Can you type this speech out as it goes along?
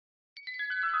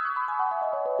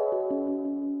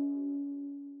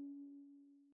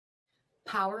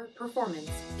Power, performance,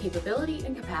 capability,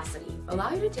 and capacity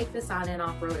allow you to take this on and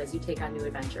off-road as you take on new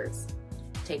adventures.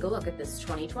 Take a look at this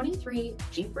 2023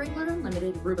 Jeep Wrangler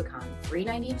Unlimited Rubicon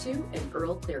 392 in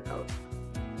Earl Clear Coat.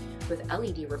 With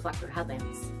LED reflector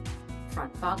headlamps,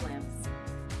 front fog lamps,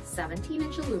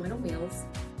 17-inch aluminum wheels,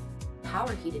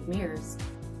 power heated mirrors,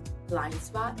 blind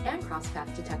spot and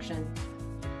crosspath detection,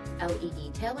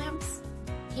 LED tail lamps,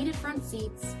 heated front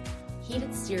seats,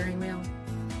 heated steering wheel,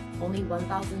 only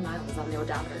 1,000 miles on the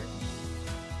odometer,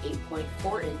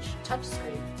 8.4-inch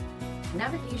touchscreen,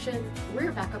 navigation,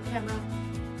 rear backup camera,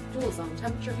 dual zone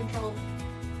temperature control,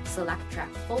 select track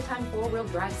full-time four-wheel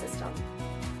drive system,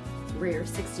 rear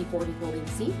 60/40 folding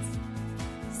seats,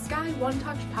 Sky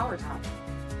One-Touch power top,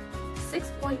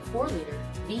 6.4-liter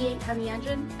V8 HEMI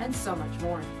engine, and so much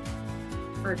more.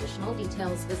 For additional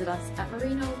details, visit us at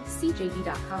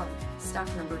MarinoCJD.com, stock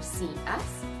number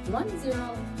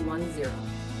CS1010.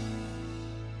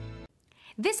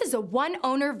 This is a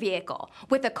one-owner vehicle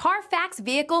with a CARFAX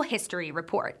Vehicle History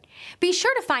Report. Be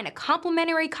sure to find a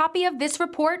complimentary copy of this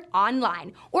report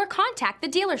online or contact the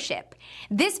dealership.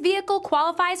 This vehicle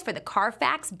qualifies for the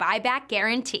CARFAX Buyback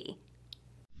Guarantee.